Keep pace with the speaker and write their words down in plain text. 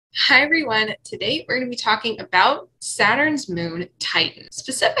Hi everyone, today we're going to be talking about Saturn's moon Titan.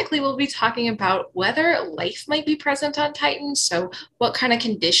 Specifically, we'll be talking about whether life might be present on Titan, so what kind of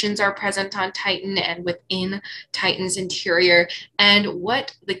conditions are present on Titan and within Titan's interior, and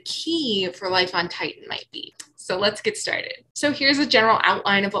what the key for life on Titan might be. So let's get started. So here's a general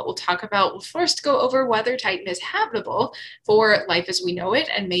outline of what we'll talk about. We'll first go over whether Titan is habitable for life as we know it,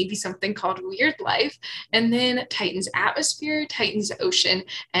 and maybe something called weird life, and then Titan's atmosphere, Titan's ocean,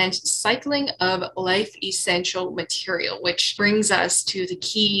 and cycling of life essential material, which brings us to the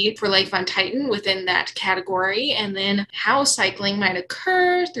key for life on Titan within that category, and then how cycling might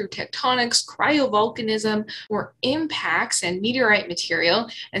occur through tectonics, cryovolcanism, or impacts and meteorite material.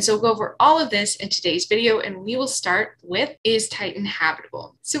 And so we'll go over all of this in today's video, and we will start with, is Titan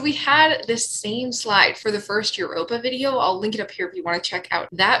habitable? So we had this same slide for the first Europa video. I'll link it up here if you want to check out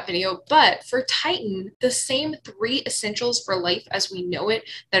that video. But for Titan, the same three essentials for life as we know it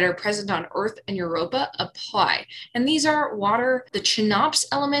that are present on Earth and Europa apply. And these are water, the CHNOPS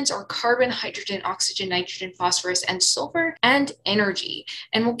elements, or carbon, hydrogen, oxygen, nitrogen, phosphorus, and sulfur, and energy.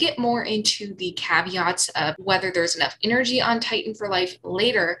 And we'll get more into the caveats of whether there's enough energy on Titan for life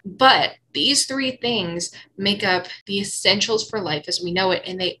later, but these three things make up the essentials for life as we know it,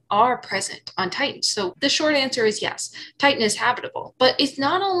 and they are present on Titan. So the short answer is yes, Titan is habitable, but it's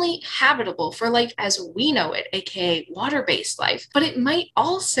not only habitable for life as we know it, aka water-based life, but it might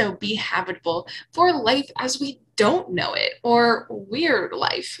also be habitable for life as we don't know it, or weird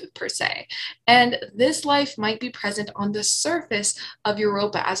life per se. And this life might be present on the surface of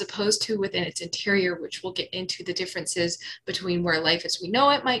Europa as opposed to within its interior, which we'll get into the differences between where life as we know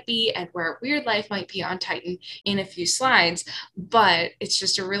it might be and where weird life might be on Titan in a few slides. But it's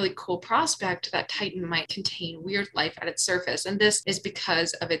just a really cool prospect that Titan might contain weird life at its surface. And this is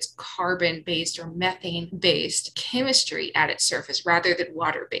because of its carbon-based or methane-based chemistry at its surface rather than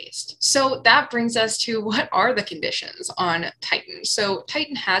water-based. So that brings us to, what are the conditions on Titan? So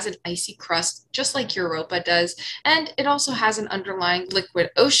Titan has an icy crust just like Europa does, and it also has an underlying liquid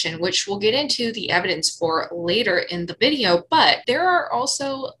ocean, which we'll get into the evidence for later in the video. But there are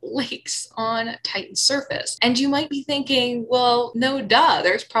also lakes on Titan's surface, and you might be thinking, well, no duh,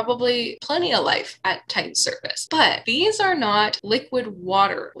 there's probably plenty of life at Titan's surface. But these are not liquid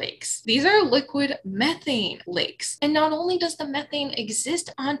water lakes, these are liquid methane lakes. And not only does the methane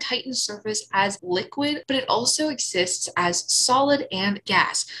exist on Titan's surface as liquid, but it also exists as solid and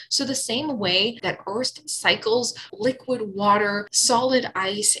gas. So the same way that Earth cycles liquid water, solid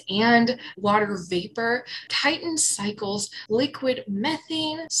ice, and water vapor, Titan cycles liquid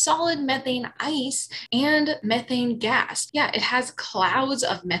methane, solid methane ice, and methane gas. Yeah, it has clouds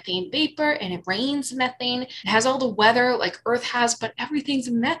of methane vapor and it rains methane. It has all the weather like Earth has, but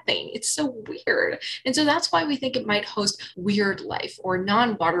everything's methane. It's so weird. And so that's why we think it might host weird life or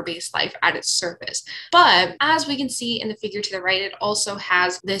non-water-based life at its surface. But as we can see in the figure to the right, it also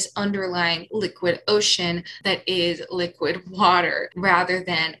has this underlying liquid ocean that is liquid water rather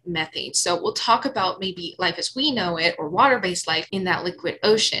than methane. So we'll talk about maybe life as we know it, or water-based life, in that liquid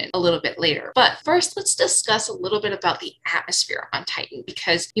ocean a little bit later. But first, let's discuss a little bit about the atmosphere on Titan,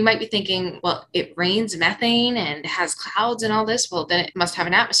 because you might be thinking, well, it rains methane and has clouds and all this, well, then it must have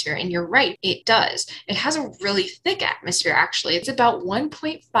an atmosphere. And you're right, it does. It has a really thick atmosphere, actually. It's about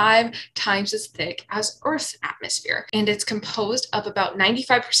 1.5 times as thick as Earth's atmosphere, and it's composed of about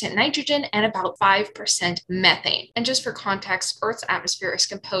 95% nitrogen and about 5% methane. And just for context, Earth's atmosphere is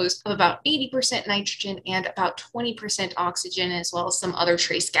composed of about 80% nitrogen and about 20% oxygen, as well as some other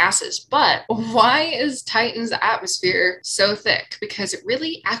trace gases. But why is Titan's atmosphere so thick? Because it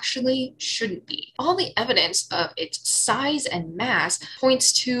really actually shouldn't be. All the evidence of its size and mass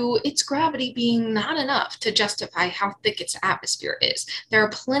points to its gravity being not enough to justify how thick its atmosphere is. There are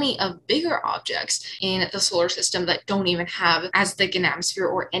plenty of bigger objects in the solar system that don't even have as thick an atmosphere,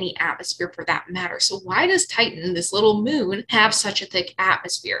 or any atmosphere for that matter. So why does Titan, this little moon, have such a thick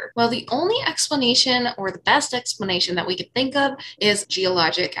atmosphere? Well, the only explanation, or the best explanation that we could think of, is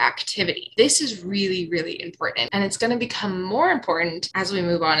geologic activity. This is really, really important, and it's going to become more important as we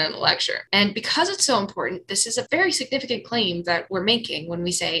move on in the lecture. And because it's so important, this is a very significant claim that we're making when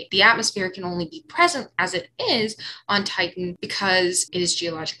we say the atmosphere can only be present as it is on Titan because it is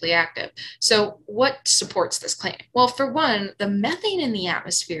geologically active. So what supports supports this claim? Well, for one, the methane in the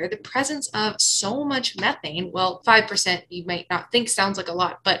atmosphere, the presence of so much methane, well, 5% you might not think sounds like a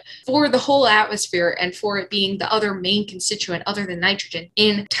lot, but for the whole atmosphere and for it being the other main constituent other than nitrogen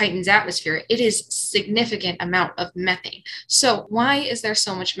in Titan's atmosphere, it is significant amount of methane. So why is there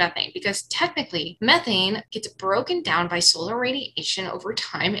so much methane? Because technically methane gets broken down by solar radiation over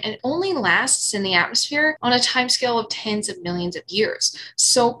time and only lasts in the atmosphere on a timescale of tens of millions of years.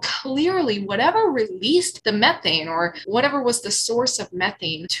 So clearly whatever released the methane or whatever was the source of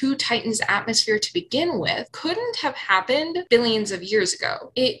methane to Titan's atmosphere to begin with couldn't have happened billions of years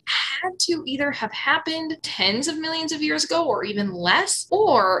ago. It had to either have happened tens of millions of years ago or even less,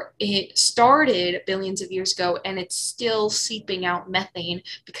 or it started billions of years ago and it's still seeping out methane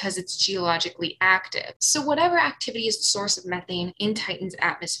because it's geologically active. So whatever activity is the source of methane in Titan's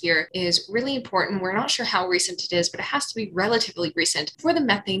atmosphere is really important. We're not sure how recent it is, but it has to be relatively recent for the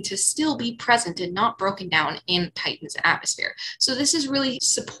methane to still be present and not broken down in Titan's atmosphere. So this is really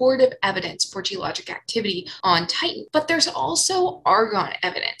supportive evidence for geologic activity on Titan. But there's also argon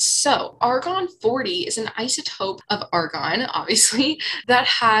evidence. So argon-40 is an isotope of argon, obviously, that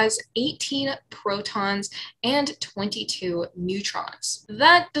has 18 protons and 22 neutrons.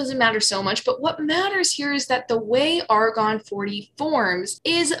 That doesn't matter so much, but what matters here is that the way argon-40 forms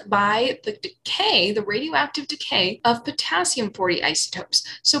is by the decay, the radioactive decay of potassium-40 isotopes.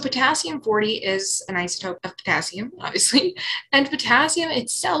 So potassium-40 is an isotope of potassium, obviously, and potassium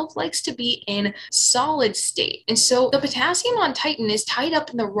itself likes to be in solid state. And so the potassium on Titan is tied up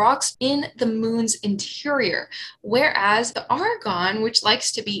in the rocks in the moon's interior, whereas the argon, which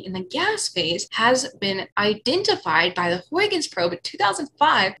likes to be in the gas phase, has been identified by the Huygens probe in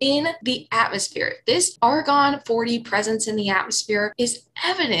 2005 in the atmosphere. This argon-40 presence in the atmosphere is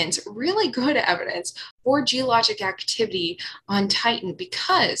evidence, really good evidence, for geologic activity on Titan,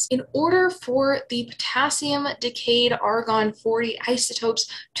 because in order for the potassium decayed argon-40 isotopes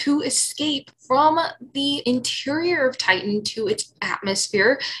to escape from the interior of Titan to its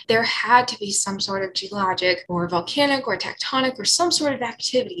atmosphere, there had to be some sort of geologic or volcanic or tectonic or some sort of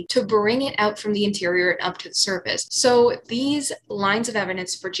activity to bring it out from the interior and up to the surface. So these lines of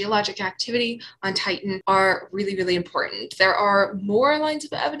evidence for geologic activity on Titan are really, really important. There are more lines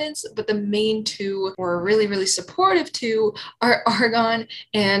of evidence, but the main two, or really, really supportive two, are argon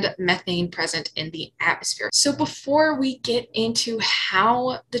and methane present in the atmosphere. So before we get into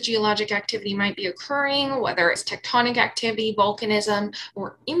how the geologic activity might be occurring, whether it's tectonic activity, volcanism,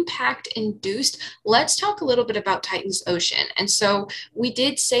 or impact induced, let's talk a little bit about Titan's ocean. And so we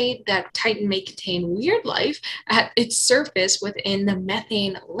did say that Titan may contain weird life at its surface within the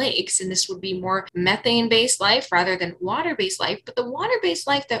methane lakes, and this would be more methane-based life rather than water-based life. But the water-based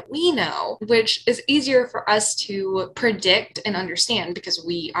life that we know, which is easier for us to predict and understand because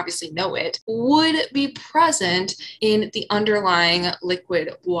we obviously know it, would be present in the underlying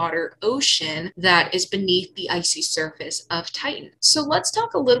liquid water ocean that is beneath the icy surface of Titan. So let's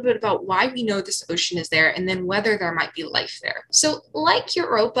talk a little bit about why we know this ocean is there and then whether there might be life there. So like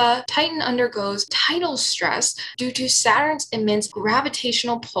Europa, Titan undergoes tidal stress due to Saturn's immense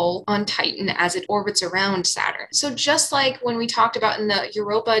gravitational pull on Titan as it orbits around Saturn. So just like when we talked about in the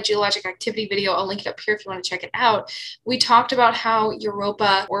Europa geologic activity video, I'll link it up here if you want to check it out, we talked about how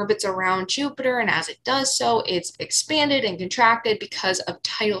Europa orbits around Jupiter, and as it does so, it's expanded and contracted because of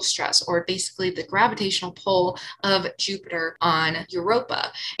tidal stress, or basically the gravitational pull of Jupiter on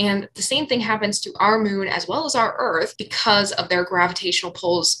Europa. And the same thing happens to our moon as well as our Earth because of their gravitational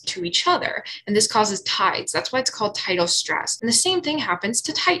pulls to each other. And this causes tides. That's why it's called tidal stress. And the same thing happens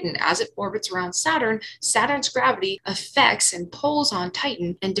to Titan. As it orbits around Saturn, Saturn's gravity affects and pulls on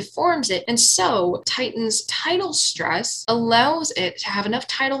Titan and deforms it. And so Titan's tidal stress allows it to have enough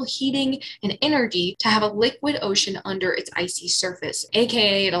tidal heating and energy to have a liquid ocean under its icy surface,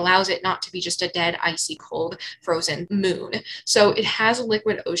 aka it allows it not to be just a dead, icy, cold, frozen moon. So it has a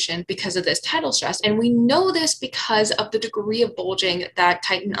liquid ocean because of this tidal stress, and we know this because of the degree of bulging that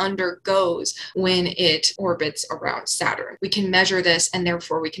Titan undergoes when it orbits around Saturn. We can measure this, and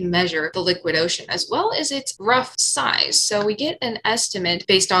therefore we can measure the liquid ocean as well as its rough size. So we get an estimate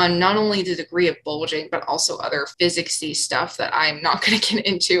based on not only the degree of bulging, but also other physicsy stuff that I'm not going to get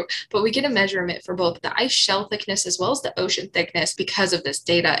into, but we get a measurement for both the ice shell thickness as well as the ocean thickness because of this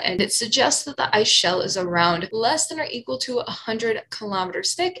data. And it suggests that the ice shell is around less than or equal to 100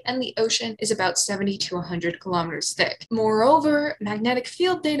 kilometers thick, and the ocean is about 70 to 100 kilometers thick. Moreover, magnetic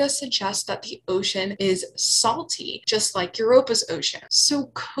field data suggests that the ocean is salty, just like Europa's ocean.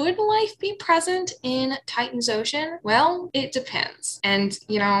 So could life be present in Titan's ocean? Well, it depends. And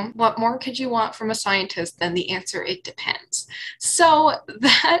you know, what more could you want from a scientist than the answer, it depends? So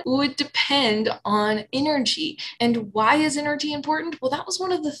that would depend depend on energy. And why is energy important? Well, that was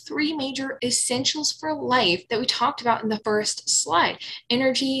one of the three major essentials for life that we talked about in the first slide: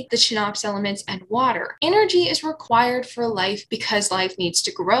 energy, the Cheops elements, and water. Energy is required for life because life needs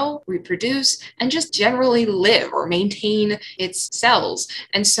to grow, reproduce, and just generally live or maintain its cells.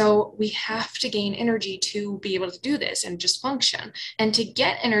 And so we have to gain energy to be able to do this and just function. And to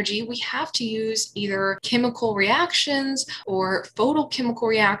get energy, we have to use either chemical reactions or photochemical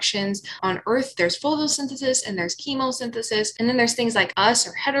reactions. On Earth, there's photosynthesis and there's chemosynthesis. And then there's things like us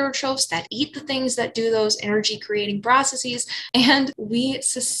or heterotrophs that eat the things that do those energy creating processes. And we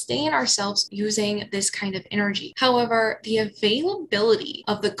sustain ourselves using this kind of energy. However, the availability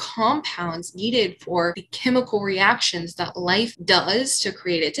of the compounds needed for the chemical reactions that life does to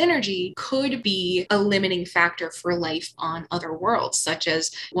create its energy could be a limiting factor for life on other worlds, such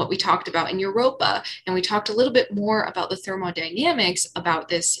as what we talked about in Europa. And we talked a little bit more about the thermodynamics about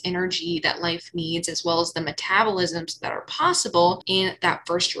this energy that life needs, as well as the metabolisms that are possible in that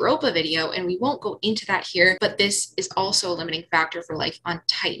first Europa video. And we won't go into that here, but this is also a limiting factor for life on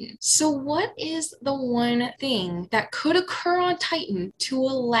Titan. So what is the one thing that could occur on Titan to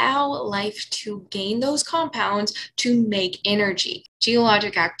allow life to gain those compounds to make energy?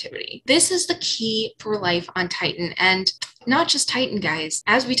 Geologic activity. This is the key for life on Titan, and not just Titan, guys.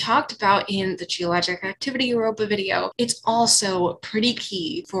 As we talked about in the geologic activity Europa video, it's also pretty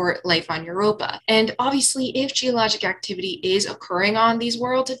key for life on Europa. And obviously, if geologic activity is occurring on these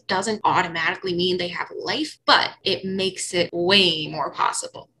worlds, it doesn't automatically mean they have life, but it makes it way more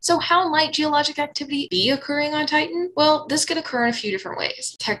possible. So how might geologic activity be occurring on Titan? Well, this could occur in a few different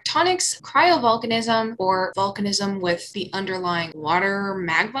ways: tectonics, cryovolcanism, or volcanism with the underlying water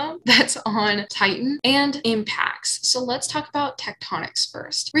magma that's on Titan, and impacts. So let's talk about tectonics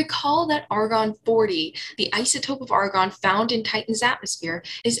first. Recall that argon-40, the isotope of argon found in Titan's atmosphere,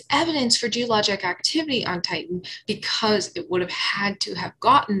 is evidence for geologic activity on Titan because it would have had to have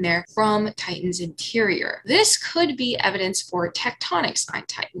gotten there from Titan's interior. This could be evidence for tectonics on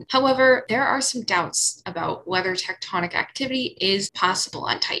Titan. However, there are some doubts about whether tectonic activity is possible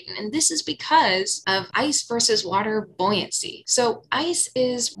on Titan, and this is because of ice versus water buoyancy. So ice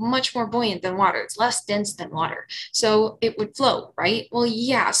is much more buoyant than water. It's less dense than water. So it would float, right? Well,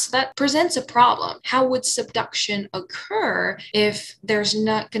 yeah, so that presents a problem. How would subduction occur if there's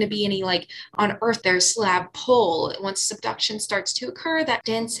not going to be any, like on Earth, there's slab pull. Once subduction starts to occur, that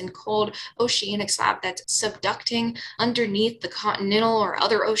dense and cold oceanic slab that's subducting underneath the continental or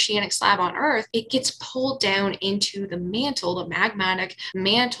other oceanic slab on Earth, it gets pulled down into the mantle, the magmatic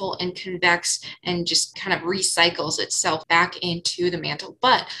mantle, and convects and just kind of recycles itself back into the mantle.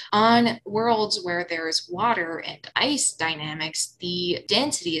 But on worlds where there's water and ice dynamics, the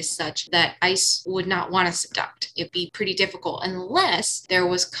density is such that ice would not want to subduct. It'd be pretty difficult unless there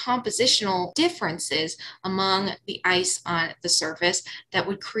was compositional differences among the ice on the surface that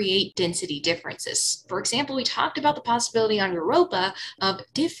would create density differences. For example, we talked about the possibility on Europa of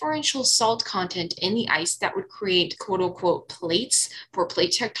differential salt content in the ice that would create quote-unquote plates for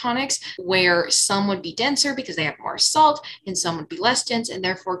plate tectonics, where some would be denser because they have more salt and some would be less dense, and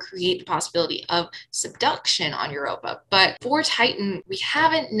therefore create the possibility of subduction on Europa. But for Titan, we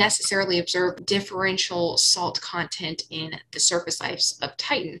haven't necessarily observed differential salt content in the surface ice of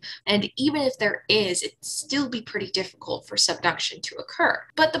Titan. And even if there is, it'd still be pretty difficult for subduction to occur.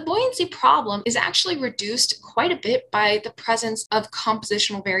 But the buoyancy problem is actually reduced quite a bit by the presence of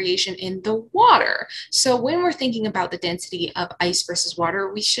compositional variation in the water. So when we're thinking about the density of ice versus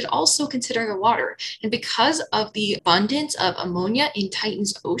water, we should also consider the water. And because of the abundance of ammonia in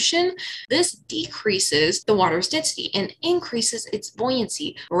Titan's ocean, this decreases the water's density and increases its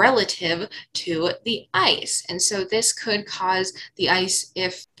buoyancy relative to the ice. And so this could cause the ice,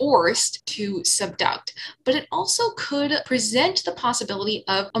 if forced, to subduct. But it also could present the possibility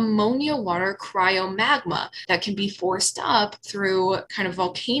of ammonia water cryomagma that can be forced up through kind of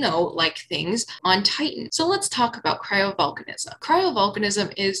volcano-like things on Titan. So let's talk about cryovolcanism.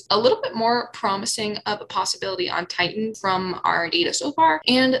 Cryovolcanism is a little bit more promising of a possibility on Titan from our data so far,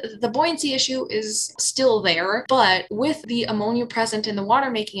 and the buoyancy issue is still there, but with the ammonia present in the water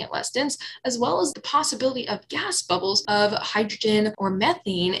making it less dense, as well as the possibility of gas bubbles of hydrogen or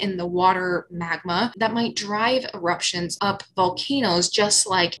methane in the water magma that might drive eruptions up volcanoes, just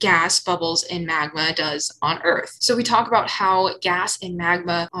like gas bubbles in magma does on Earth. So we talk about how gas and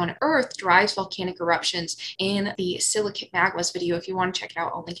magma on Earth drives volcanic eruptions in the silicate magmas video. If you want to check it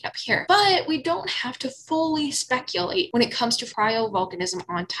out, I'll link it up here. But we don't have to fully speculate when it comes to cryovolcanism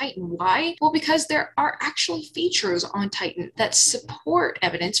on Titan. Why? Well, because there are actually features on Titan that support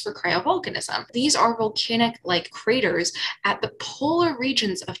evidence for cryovolcanism. These are volcanic-like craters at the polar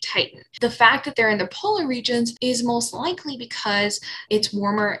regions of Titan. The fact that they're in the polar regions is most likely because it's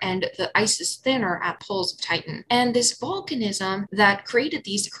warmer and the ice is thinner at poles of Titan. And this volcanism that created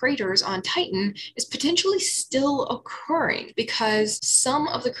these craters on Titan is potentially still occurring because some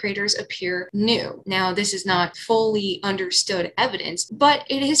of the craters appear new. Now, this is not fully understood evidence, but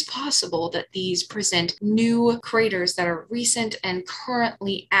it is possible that these present new craters that are recent and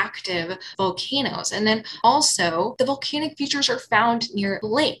currently active volcanoes. And then also, the volcanic features are found near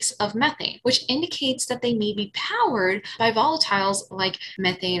lakes of methane, which indicates that they may be powered by volatiles like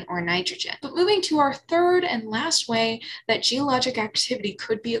methane or nitrogen. But moving to our third and last way that geologic activity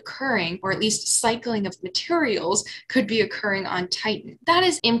could be occurring, or at least cycling of materials could be occurring on Titan, that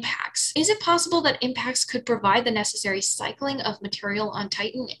is impacts. Is it possible that impacts could provide the necessary cycling of material on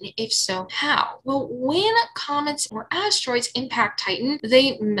Titan? And if so, how? Well, when comets or asteroids impact Titan,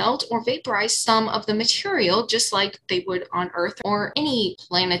 they melt or vaporize some of the material just like they would on Earth or any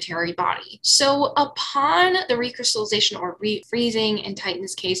planetary body. So upon the recrystallization or refreezing, in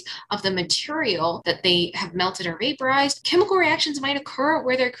Titan's case, of the material that they have melted or vaporized, chemical reactions might occur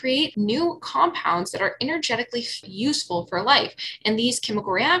where they create new compounds that are energetically useful for life. And these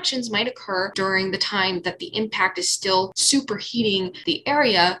chemical reactions might occur during the time that the impact is still superheating the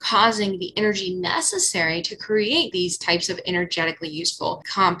area, causing the energy necessary to create these types of energetically useful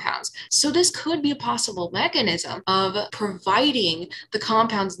compounds. So this could be a possible mechanism of providing the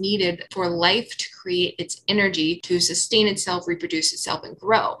compounds needed for life to create its energy to sustain itself, reproduce itself, and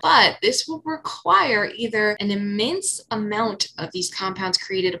grow. But this will require either an immense amount of these compounds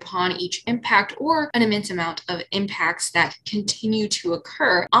created upon each impact or an immense amount of impacts that continue to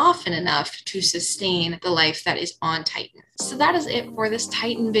occur often enough to sustain the life that is on Titan. So that is it for this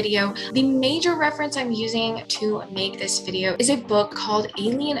Titan video. The major reference I'm using to make this video is a book called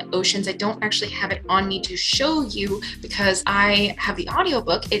Alien Oceans. I don't actually have it on me to show you because I have the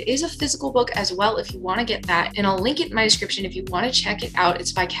audiobook. It is a physical book as well if you want to get that, and I'll link it in my description if you want to check it out.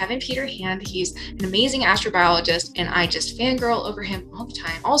 It's by Kevin Peter Hand. He's an amazing astrobiologist and I just fangirl over him all the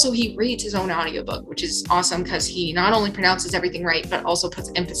time. Also, he reads his own audiobook, which is awesome because he not only pronounces everything right, but also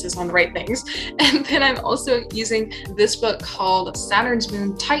puts emphasis on the right things. And then I'm also using this book called Saturn's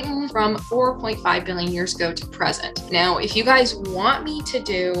Moon Titan from 4.5 billion years ago to present. Now, if you guys want me to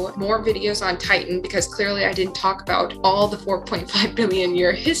do more videos on Titan, because clearly I didn't talk about all the 4.5 billion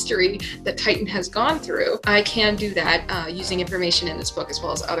year history that Titan has gone through, I can do that using information in this book as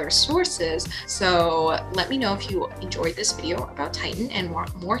well as other sources. So let me know if you enjoyed this video about Titan and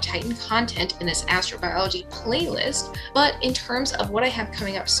want more Titan content in this astrobiology playlist. But in terms of what I have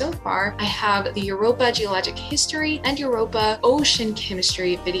coming up so far, I have the Europa geologic history and Europa ocean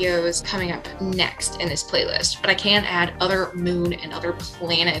chemistry videos coming up next in this playlist. But I can add other moon and other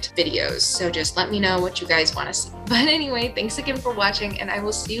planet videos. So just let me know what you guys want to see. But anyway, thanks again for watching and I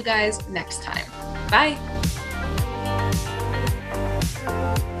will see you guys next time. Bye.